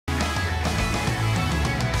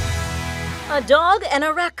A dog and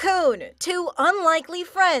a raccoon, two unlikely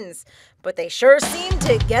friends, but they sure seem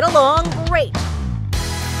to get along great.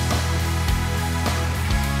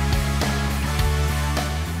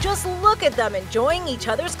 Just look at them enjoying each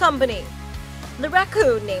other's company. The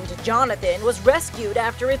raccoon named Jonathon was rescued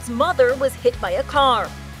after its mother was hit by a car.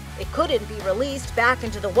 It couldn't be released back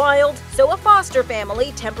into the wild, so a foster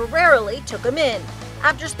family temporarily took him in.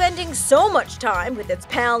 After spending so much time with its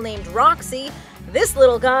pal named Roxy, this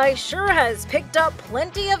little guy sure has picked up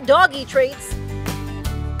plenty of doggy traits.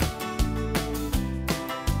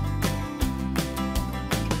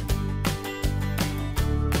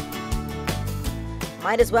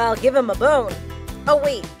 Might as well give him a bone. Oh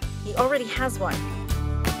wait, he already has one.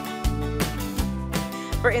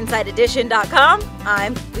 For InsideEdition.com,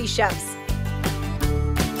 I'm Lee Sheps.